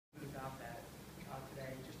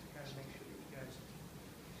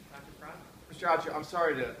Josh, I'm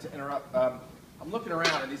sorry to interrupt. I'm looking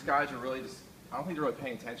around, and these guys are really just, I don't think they're really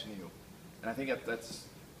paying attention to you. And I think that's,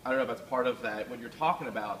 I don't know if that's part of that, when you're talking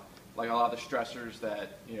about, like, a lot of the stressors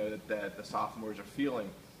that, you know, that the sophomores are feeling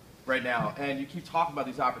right now. And you keep talking about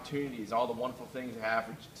these opportunities, all the wonderful things you have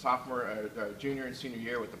for sophomore, junior and senior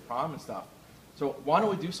year with the prom and stuff. So why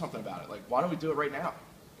don't we do something about it? Like, why don't we do it right now?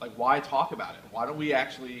 Like, why talk about it? Why don't we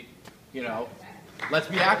actually, you know, let's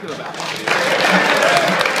be active about it.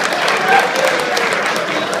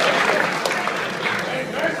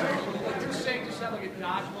 You're saying just have like a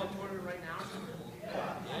dodgeball tournament right now?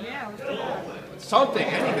 Yeah, let's do that. Something,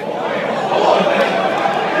 anything.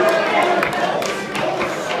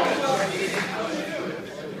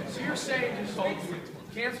 So you're saying just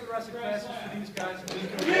cancel the rest of the classes for these guys?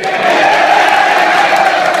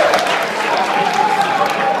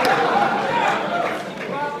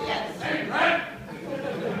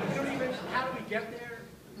 How do we get there?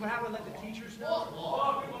 How do we let the teachers know?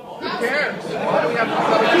 Who cares? Why do we have to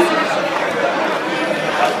tell the teachers?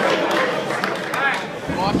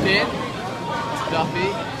 Walked in, Duffy,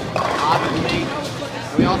 obviously.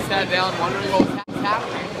 We all sat down wondering what was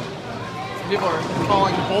happening. Some people were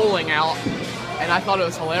calling bowling out, and I thought it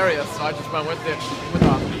was hilarious, so I just went with it with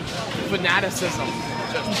a fanaticism.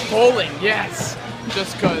 Just bowling, yes!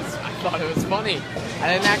 Just because I thought it was funny.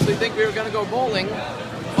 I didn't actually think we were going to go bowling.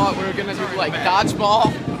 I thought we were going to do like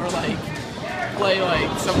dodgeball or like play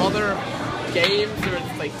like some other games or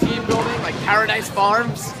like team building, like Paradise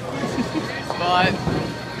Farms. But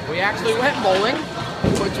we actually went bowling,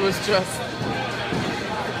 which was just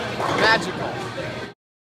magical.